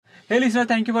Hey listener,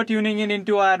 thank you for tuning in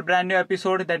into our brand new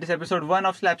episode. That is episode 1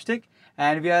 of Slapstick,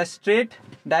 and we are straight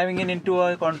diving into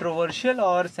a controversial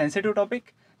or sensitive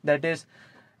topic, that is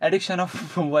addiction of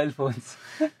mobile phones.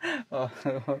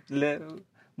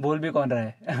 बोल भी कौन रहा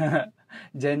है?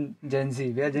 Gen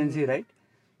Z. We are Gen Z, right?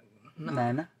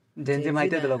 नाही ना? Gen Z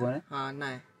माहिती आहे तुला कोण आहे? हां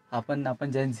नाही.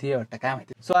 आपण Gen Z आहे वाटतं, काय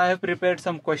माहिती. So I have prepared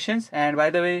some questions, and by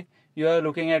the way, you are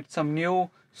looking at some new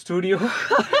studio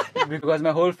because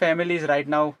my whole family is right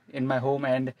now in my home,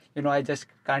 and I just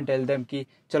can't tell them कि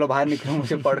चलो बाहर निकलो,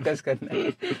 मुझे podcast करना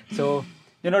है. So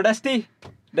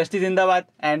Dusty Zindabad,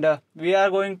 and we are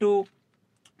going to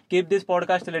keep this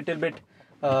podcast a little bit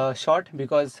short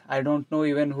because I don't know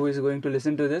even who is going to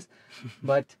listen to this,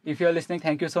 but if you are listening,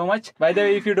 thank you so much. By the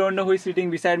way, if you don't know who is sitting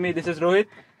beside me, this is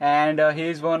Rohit, and he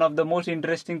is one of the most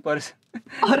interesting person.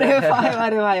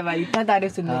 अरे भाई इतना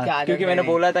तारीफ सुनने की आदत है. क्योंकि मैंने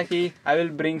बोला था कि I will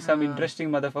bring some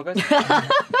interesting motherfuckers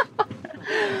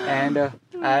and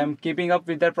I am keeping up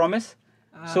with that promise.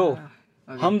 So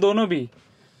हम दोनों भी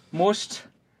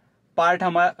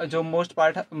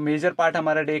मेजर पार्ट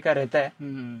हमारा डे का रहता है,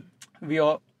 we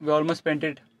almost spent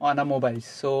it on our mobiles.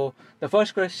 So the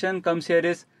first question comes here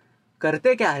is,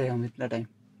 करते क्या है हम इतना टाइम?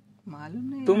 मालूम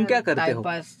नहीं. तुम क्या करते हो?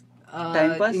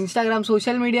 Time pass. Instagram,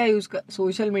 social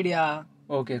media.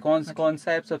 Okay, कौन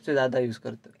सा ऐप सबसे ज्यादा यूज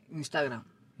करते हो?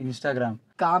 इंस्टाग्राम.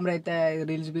 काम रहता है,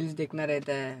 रील्स देखना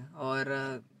रहता है,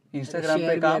 और इंस्टाग्राम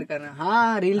पे काम करना.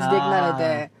 हाँ, रील्स देखना रहता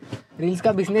है. रील्स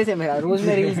का बिजनेस है मेरा. रोज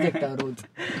मैं रील्स देखता हूँ रोज.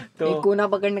 तो एक कोना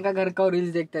पकड़ने का घर का और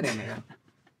रील्स देखते रहने का.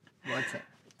 बहुत सही.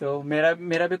 तो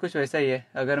मेरा भी कुछ वैसा ही है.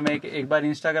 अगर मैं एक बार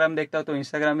इंस्टाग्राम देखता हूँ तो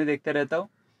इंस्टाग्राम ही देखते रहता हूँ,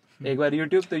 एक बार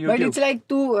यूट्यूब तो यूट्यूब. बट इट्स लाइक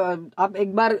तू आप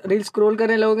एक बार रील स्क्रॉल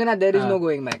करने लगोगे ना, there is no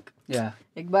going back. या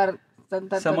एक बार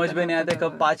समझ में नहीं आता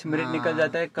कब 5 मिनट निकल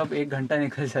जाता है, कब 1 घंटा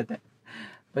निकल जाता है.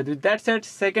 But with that said,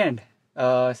 second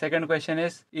question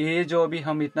is, ये जो अभी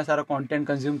हम इतना सारा कंटेंट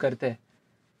कंज्यूम करते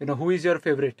हैं, who is your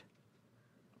favourite?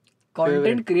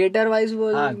 Content creator wise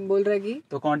बोल रहे की?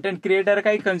 तो कंटेंट क्रिएटर का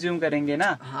ही कंज्यूम करेंगे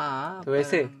ना. हाँ, तो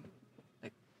वैसे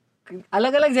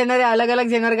अलग अलग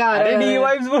जेनर का. अरे डी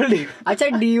वाइब्स बोल दी. अच्छा,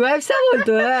 डी वाइब्स सा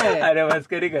बोलते है. अरे बस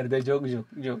करी करते, joke.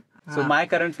 So my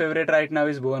current favourite right now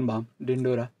is Bhuvan Bam,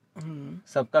 Dhindora.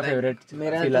 सबका फेवरेट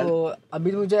मेरा. तो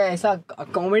अभी मुझे ऐसा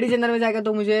कॉमेडी जेनर में जाएगा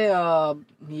तो मुझे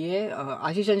ये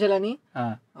आशीष चंचलानी.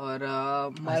 और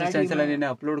आशीष चंचलानी ने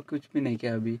अपलोड कुछ भी नहीं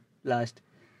किया अभी last.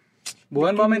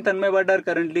 Bhuvan balm and Tanmay Bhatt are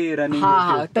currently running.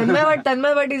 हाँ,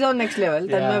 तन्मय Bhatt is on next level.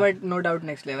 Tanmay Bhatt no doubt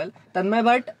next level. तन्मय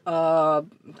भट्ट,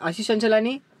 आशीष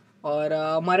चंचलानी,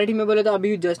 और मराठी में बोले तो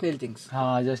अभी जस्ट नील थिंग्स.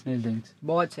 हाँ, जस्ट नील थिंग्स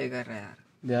बहुत सही कर रहे हैं यार.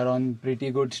 They are on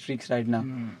pretty good streaks right now.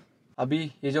 अभी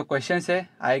ये जो क्वेश्चंस है,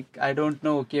 आई डोंट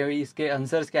नो कि इसके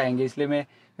आंसर्स क्या आएंगे, इसलिए मैं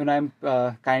I am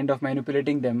kind of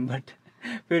manipulating them. But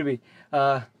फिर भी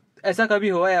ऐसा कभी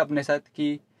हुआ है अपने साथ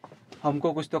कि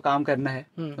हमको कुछ तो काम करना है,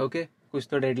 ओके, कुछ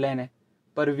तो डेडलाइन है,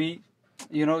 पर we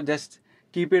just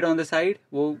keep it on the side,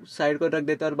 वो साइड को रख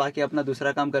देते और बाकी अपना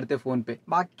दूसरा काम करते फोन पे.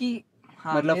 बाकी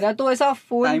मतलब मेरा तो ऐसा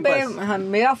फोन पे,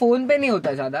 मेरा फोन पे नहीं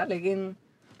होता ज्यादा, लेकिन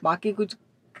बाकी कुछ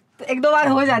 1-2 बार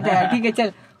हो जाता है. ठीक है,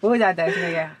 चल हो जाता है,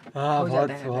 इसमें क्या.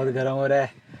 बहुत गर्म हो रहा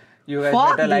है. You guys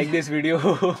better like this video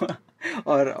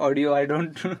और audio. I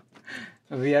don't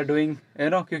we are doing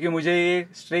क्योंकि मुझे ये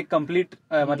स्ट्रीक कंप्लीट,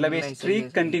 मतलब ये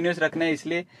स्ट्रीक कंटिन्यूस रखना है,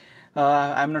 इसलिए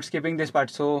I am not skipping this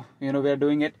part. So we are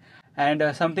doing it, and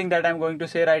something that I am going to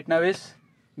say right now is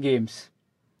games.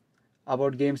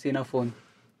 About games in a phone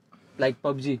like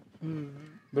PUBG,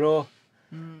 bro.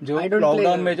 जो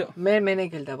lockdown में जो मैं नहीं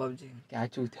खेलता PUBG. क्या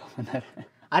चूते हो यार.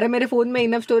 अरे मेरे फोन में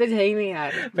इनफ स्टोरेज है ही नहीं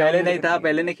यार. पहले नहीं था,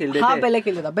 पहले नहीं खेलते थे. हाँ, पहले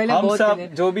खेलता था. पहले हम बहुत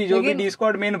सब जो भी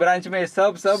डिस्कॉर्ड मेन ब्रांच में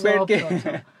सब बैठ के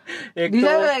एक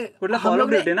तो कॉल ऑफ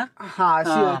ड्यूटी ना. हाँ,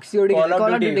 COD call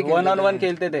of duty 1-on-1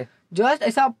 खेलते थे. जस्ट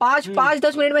ऐसा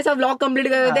 5-10 मिनट में सब व्लॉग कंप्लीट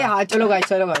कर देते. हाँ, चलो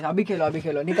गाइस, अभी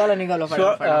खेलो, निकालो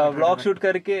व्लॉग शूट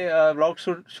करके, व्लॉग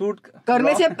शूट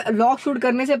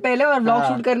करने से पहले और व्लॉग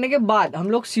शूट करने के बाद हम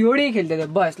लोग COD ही खेलते थे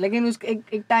बस. लेकिन उसके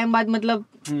एक टाइम बाद मतलब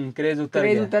क्रेज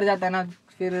उतर जाता है ना,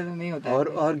 फिर नहीं होता.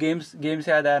 और गेम्स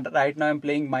से याद है, right now I am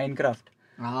playing Minecraft.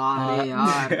 अरे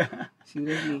यार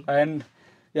सीरियसली. एंड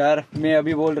यार मैं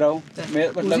अभी बोल रहा हूँ,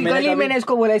 मैंने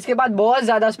इसको बोला, इसके बाद बहुत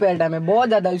ज्यादा स्पेयर टाइम है, बहुत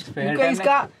ज्यादा, क्योंकि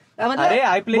इसका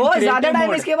मतलब बहुत ज्यादा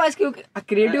टाइम इसके पास. क्योंकि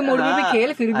क्रिएटिव मोड में भी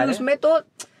खेल, फिर भी उसमें तो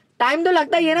टाइम तो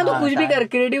लगता ही है ना. तो कुछ भी कर,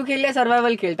 क्रिएटिव खेल या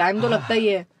सर्वाइवल खेल, टाइम तो लगता ही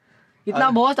है. इतना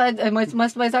बहुत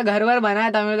मस्त वैसा घर वर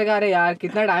बनाया था. मैंने कहा अरे यार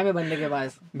कितना टाइम है बंदे के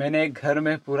पास. मैंने एक घर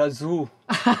में पूरा जू,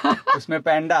 उसमें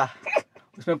पैंडा,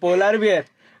 उसमें पोलर बियर,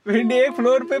 एक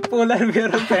फ्लोर पे पोलर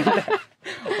बियर और पैंडा,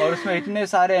 और उसमें इतने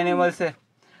सारे एनिमल्स है.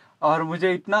 और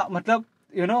मुझे इतना मतलब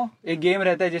यू नो एक गेम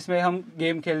रहता है जिसमें हम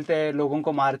गेम खेलते हैं, लोगों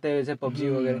को मारते हैं, जैसे पबजी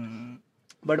वगैरह,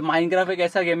 बट माइनक्राफ्ट एक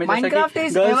ऐसा गेम है जैसा कि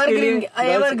गर्ल्स के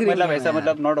लिए, मतलब ऐसा,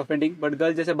 मतलब नॉट ऑफेंडिंग, बट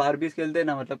गर्ल्स जैसे बारबीज खेलते हैं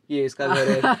ना, मतलब ये इसका घर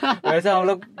है, वैसा हम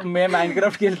लोग, मैं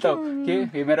माइनक्राफ्ट खेलता हूँ कि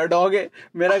ये मेरा डॉग है,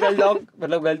 मेरा गर्ल डॉग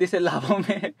मतलब गलती से लावा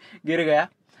में गिर गया,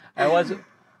 I was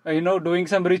doing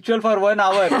some ritual for 1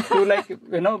 hour to like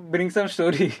bring some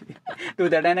story to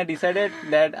that, and I decided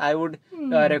that I would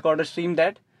record or stream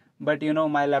that, but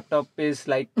my laptop is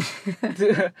like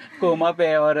coma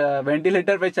पे और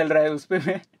ventilator पे चल रहा है, उस पे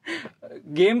मैं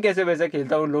game कैसे वैसे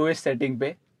खेलता हूँ लोएस्ट सेटिंग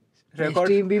पे।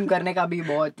 स्ट्रीम बीम करने का भी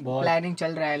बहुत प्लानिंग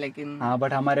चल रहा है, लेकिन हाँ,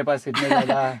 बट हमारे पास इतने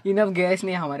ज्यादा इनफ गैस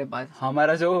नहीं है हमारे पास,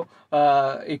 हमारा जो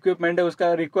इक्विपमेंट है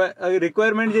उसका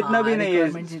रिक्वायरमेंट जितना भी नहीं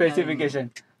है specification.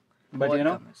 But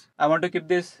I want to keep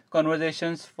these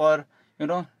conversations for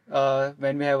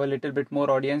when we have a little bit more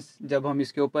audience, जब हम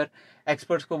इसके ऊपर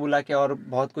experts को बुला के और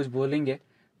बहुत कुछ बोलेंगे।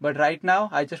 But right now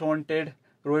I just wanted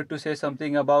Rohit to say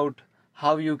something about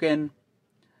how you can.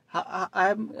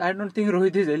 I don't think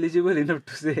Rohit is eligible enough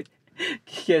to say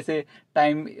कि कैसे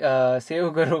टाइम सेव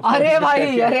करो। अरे भाई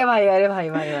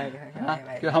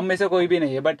क्यों हम में से कोई भी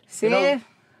नहीं है, but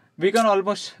we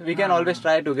can always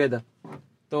try together।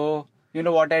 तो you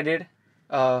know what I did?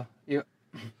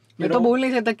 मैं तो बोल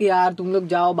नहीं सकता कि यार तुम लोग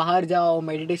जाओ, बाहर जाओ,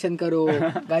 मेडिटेशन करो,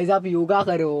 गाइस आप योगा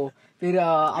करो, फिर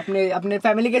अपने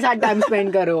फैमिली के साथ टाइम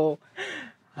स्पेंड करो।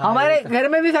 हमारे घर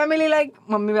में भी फैमिली लाइक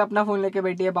मम्मी भी अपना फोन लेके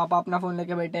बैठी है, पापा अपना फोन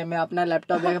लेके बैठे हैं, मैं अपना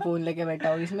लैपटॉप लेके फोन लेके बैठा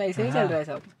हूँ, इसमें ऐसे ही चल रहा है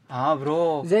सब। हाँ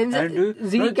ब्रो,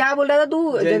 जी क्या बोल रहा था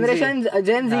तू? जनरेशन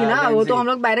जेन जी ना, वो तो हम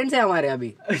लोग पेरेंट्स है हमारे अभी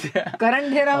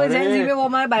करंट era में जेन जी में वो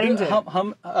हमारे पेरेंट्स है।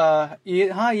 हम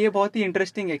ये बहुत ही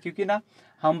इंटरेस्टिंग है, क्योंकि ना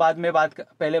हम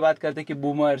पहले बात करते कि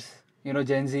boomers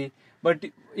Gen Z, but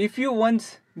if you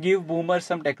once give boomers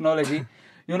some technology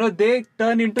they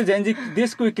turn into Gen Z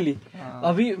this quickly।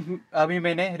 अभी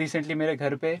मैंने रिसेंटली मेरे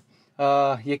घर पे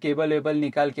ये केबल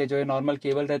निकाल के, जो है नॉर्मल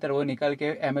केबल रहता है वो निकाल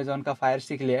के Amazon का Fire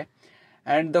Stick लिया है,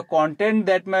 and the content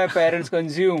that my parents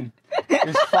consume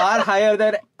is far higher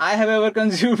than I have ever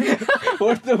consumed।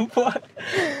 What the fuck?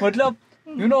 मतलब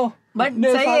बट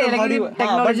सही है, लेकिन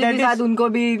टेक्नोलॉजी के साथ उनको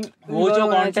भी वो जो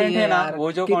कंटेंट है ना,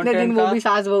 वो जो कितने दिन वो भी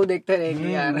सास बहू देखते रहेंगे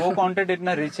यार। वो कंटेंट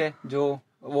इतना रिच है जो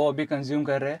वो अभी कंज्यूम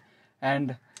कर रहे हैं,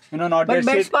 and not that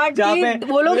best part कि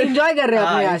वो लोग एंजॉय कर रहे हैं,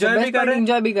 अपने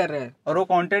एंजॉय भी कर रहे हैं, और वो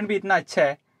कंटेंट भी इतना अच्छा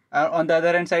है। On the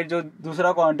other hand side जो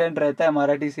दूसरा कंटेंट रहता है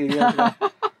मराठी सीरियल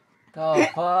का,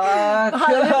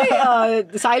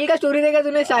 साहिल का स्टोरी देखा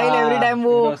तूने? साहिल एवरी टाइम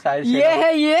वो ये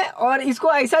है ये, और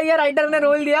इसको ऐसा ये राइटर ने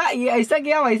रोल दिया, ये ऐसा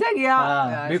किया वैसा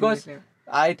किया। Because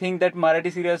I think that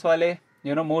Marathi serials वाले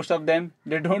most of them,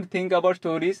 they don't think about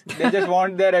stories, they just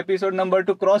want their episode number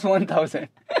to cross 1000।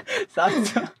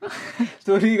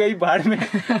 Story गई बाढ़ में,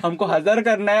 हमको 1000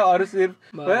 करना है और सिर्फ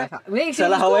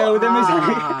चला हवाई उदय में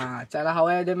जाने, चला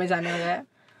हवाई उदय में जाने वाला है,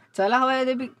 चला हवाई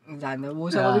उदय भी जाने, वो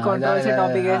सब अभी कंट्रोवर्शियल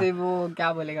टॉपिक है, वो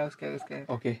क्या बोलेगा उसके।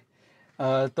 ओके,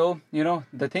 तो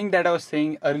the thing that I was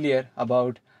saying earlier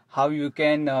about how you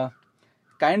can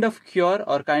kind of cure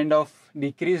or kind of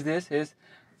decrease this is,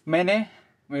 मैंने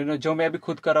जो मैं अभी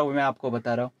खुद कर रहा हूँ मैं आपको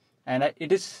बता रहा हूँ, and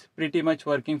it is pretty much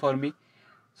working for me.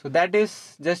 So that is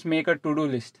just make a to do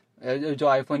list. जो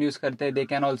आईफोन यूज करते हैं they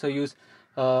can also use,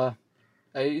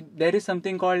 there is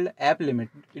something called app limit.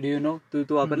 Do you know?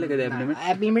 तू वापरले कधी app limit?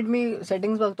 App limit में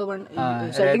settings बघतो, पण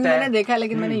settings मैंने देखा है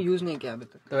लेकिन मैंने यूज नहीं किया अभी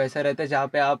तक। तो ऐसा रहता है जहाँ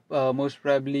पे आप मोस्ट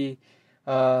प्रोबेबली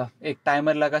एक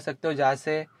टाइमर लगा सकते हो, जहाँ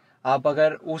से आप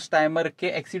अगर उस टाइमर के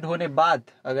एक्सीड होने बाद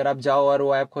अगर आप जाओ और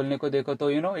वो ऐप खोलने को देखो तो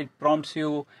it prompts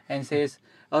you and says,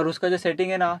 और उसका जो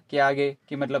सेटिंग है ना कि आगे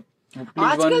कि मतलब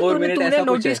आजकल तूने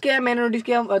नोटिस किया, मैंने नोटिस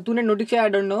किया, तूने नोटिस किया, आई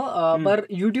डोंट नो, पर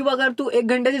यूट्यूब अगर तू 1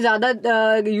 घंटे से ज्यादा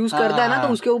यूज करता है ना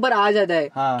तो उसके ऊपर आ जाता है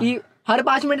कि हर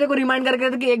 5 मिनट को रिमाइंड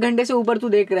करके कि 1 घंटे से ऊपर तू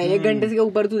देख रहा है, 1 घंटे से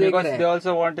ऊपर तू देख रहा है। They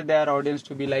also want their audience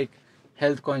to be like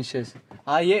health conscious.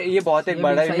 हाँ, ये बहुत एक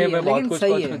बड़ा है, मैं बहुत कुछ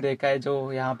देखा है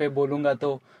जो यहाँ पे बोलूंगा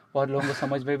तो बहुत लोगों को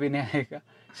समझ में भी नहीं आएगा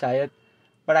शायद,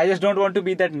 but I just don't want to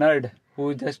be that nerd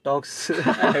who just talks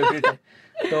every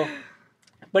time. तो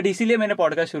बट इसीलिए मैंने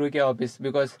पॉडकास्ट शुरू किया वापस,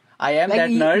 because I am that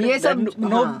nerd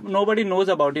nobody knows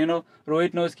about.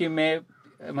 Rohit knows कि मैं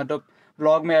मतलब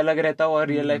व्लॉग में अलग रहता हूँ और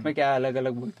रियल लाइफ में क्या अलग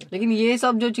अलग बोलते हैं, लेकिन ये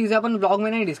सब जो चीजें अपन व्लॉग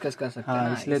में नहीं डिस्कस कर सकते।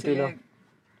 हाँ, इसलिए तो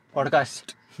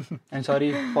podcast. And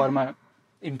sorry for my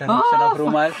interruption of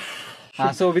रुमाल।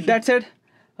 हाँ, सो विद दैट सेड,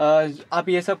 आप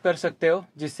ये सब कर सकते हो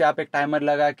जिससे आप एक टाइमर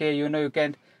लगा के you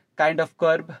can kind of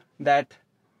कर्ब that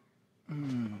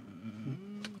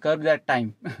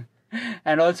time.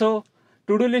 And also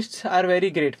to do list are very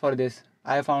great for this.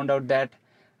 I found out that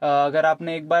अगर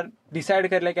आपने एक बार डिसाइड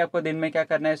कर लिया कि आपको दिन में क्या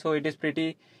करना है, so it is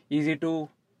pretty easy to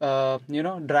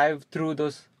drive through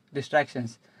those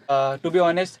distractions. To be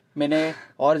honest, मैंने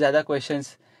और ज़्यादा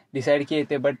questions decide किए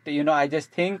थे, but I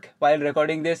just think while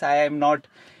recording this I am not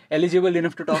eligible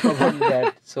enough to talk about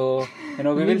that. So we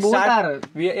will start.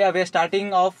 We are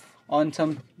starting off on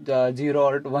some 0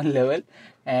 or 1 level,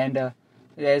 and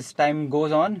as time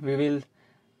goes on, we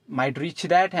might reach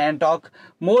that and talk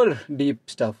more deep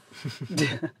stuff.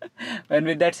 And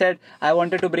with that said, I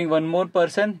wanted to bring one more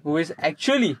person who is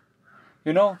actually,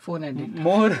 phone addict.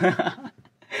 More.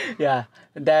 Yeah,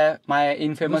 my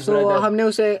infamous brother. हमने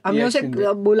उसे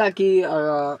बोला कि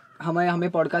हमें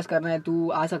podcast करना है, तू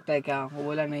आ सकता है क्या? वो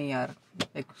बोला नहीं यार,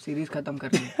 एक सीरीज खत्म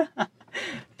करनी है.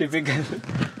 Typical.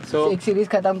 So एक सीरीज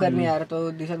खत्म करनी है यार.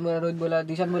 तो दिशान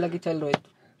बोला कि चल रोहित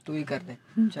तू ही कर दे.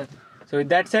 चल. So with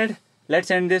that said,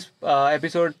 let's end this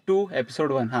episode 1.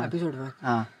 Episode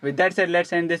 1. With that said,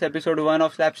 let's end this episode 1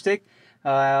 of Slapstick.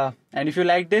 And if you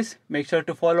like this, make sure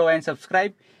to follow and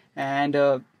subscribe. And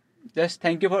just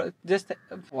thank you for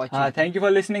watching. Thank you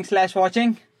for listening /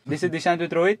 watching. This is Dishant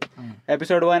with Rohit.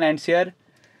 Episode 1 ends here.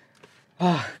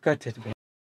 Cut it.